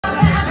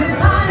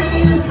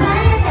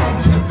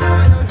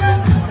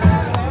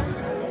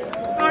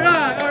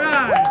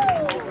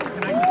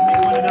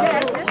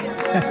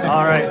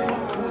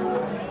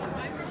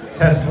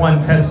Test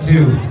 1, test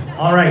 2.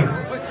 All right.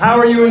 How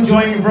are you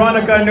enjoying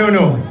Veronica and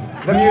Nunu?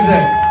 The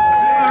music.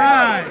 All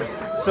right.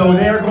 So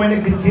they are going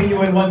to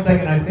continue in 1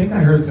 second. I think I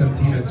heard some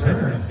Tina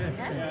Turner.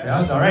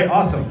 Yeah, that's all right.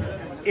 Awesome.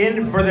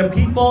 For the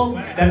people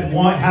that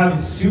have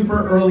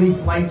super early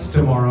flights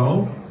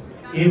tomorrow,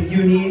 if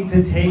you need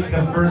to take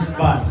the first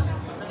bus,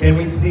 can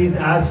we please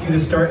ask you to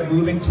start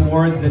moving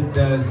towards the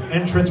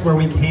entrance where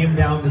we came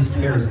down the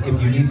stairs if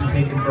you need to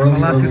take an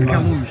early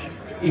bus.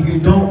 If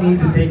you don't need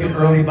to take an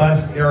early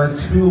bus, there are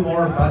 2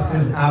 more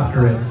buses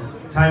after it.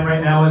 Time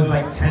right now is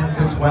like 10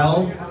 to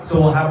 12,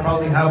 so we'll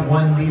probably have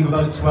one leave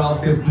about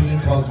 12:15,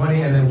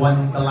 12:20, and then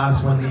the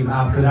last one leave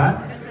after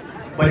that.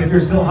 But if you're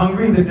still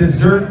hungry, the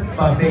dessert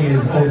buffet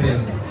is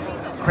open.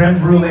 Creme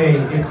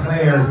brulee,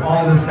 eclairs,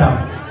 all the stuff.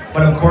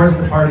 But of course,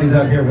 the party's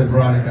out here with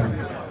Veronica.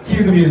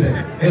 Cue the music.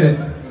 Hit it.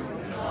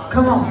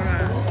 Come on.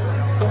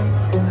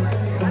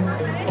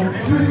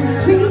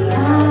 Sweet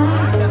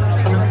eyes.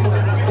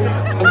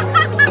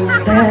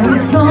 That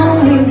is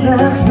only the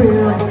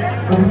thrill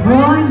of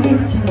boy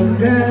meeting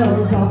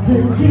girls,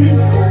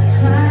 opposites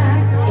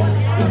attract.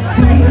 It's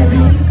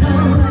free.